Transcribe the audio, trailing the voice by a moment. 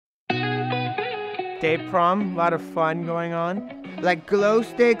Day prom, a lot of fun going on. Like glow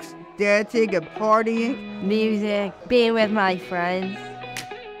sticks, dancing and partying. Music, being with my friends.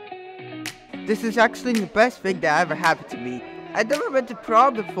 This is actually the best thing that ever happened to me. I'd never been to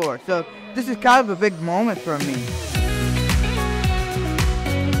prom before, so this is kind of a big moment for me.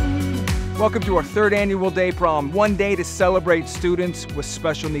 Welcome to our third annual Day Prom, one day to celebrate students with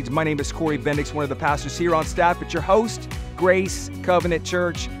special needs. My name is Corey Bendix, one of the pastors here on staff, but your host, Grace Covenant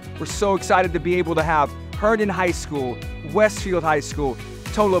Church. We're so excited to be able to have Herndon High School, Westfield High School, a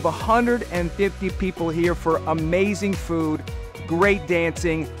total of 150 people here for amazing food, great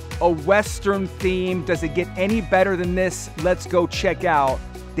dancing, a Western theme. Does it get any better than this? Let's go check out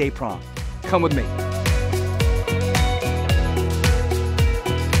Day Prom. Come with me.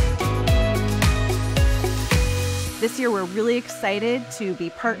 This year, we're really excited to be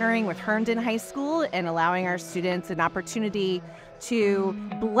partnering with Herndon High School and allowing our students an opportunity to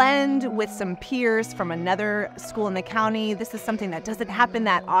blend with some peers from another school in the county. This is something that doesn't happen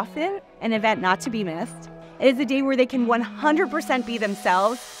that often. An event not to be missed. It is a day where they can 100% be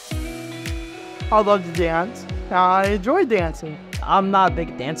themselves. I love to dance. I enjoy dancing. I'm not a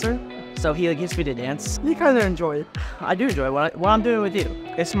big dancer, so he gets me to dance. You kind of enjoy it. I do enjoy it when I'm doing it with you.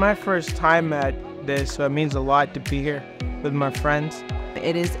 It's my first time at this, so it means a lot to be here with my friends.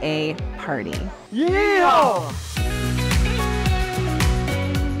 It is a party. Yeah!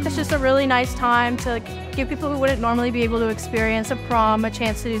 It's just a really nice time to give people who wouldn't normally be able to experience a prom a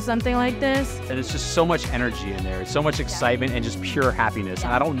chance to do something like this. And it's just so much energy in there, so much excitement and just pure happiness.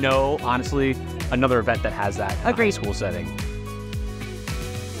 And I don't know, honestly, another event that has that in a high school setting.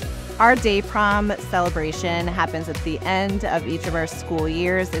 Our Day Prom celebration happens at the end of each of our school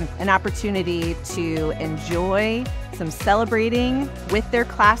years, and an opportunity to enjoy some celebrating with their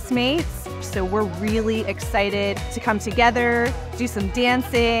classmates. So we're really excited to come together, do some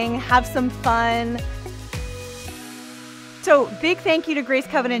dancing, have some fun. So big thank you to Grace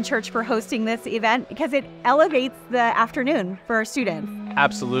Covenant Church for hosting this event because it elevates the afternoon for our students.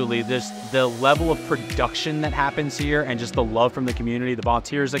 Absolutely. There's the level of production that happens here and just the love from the community, the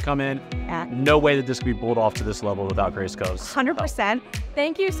volunteers that come in. No way that this could be pulled off to this level without Grace Co's. 100%.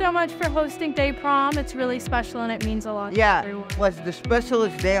 Thank you so much for hosting Day Prom. It's really special and it means a lot to everyone. Yeah, it was the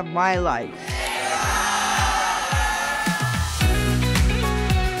specialest day of my life.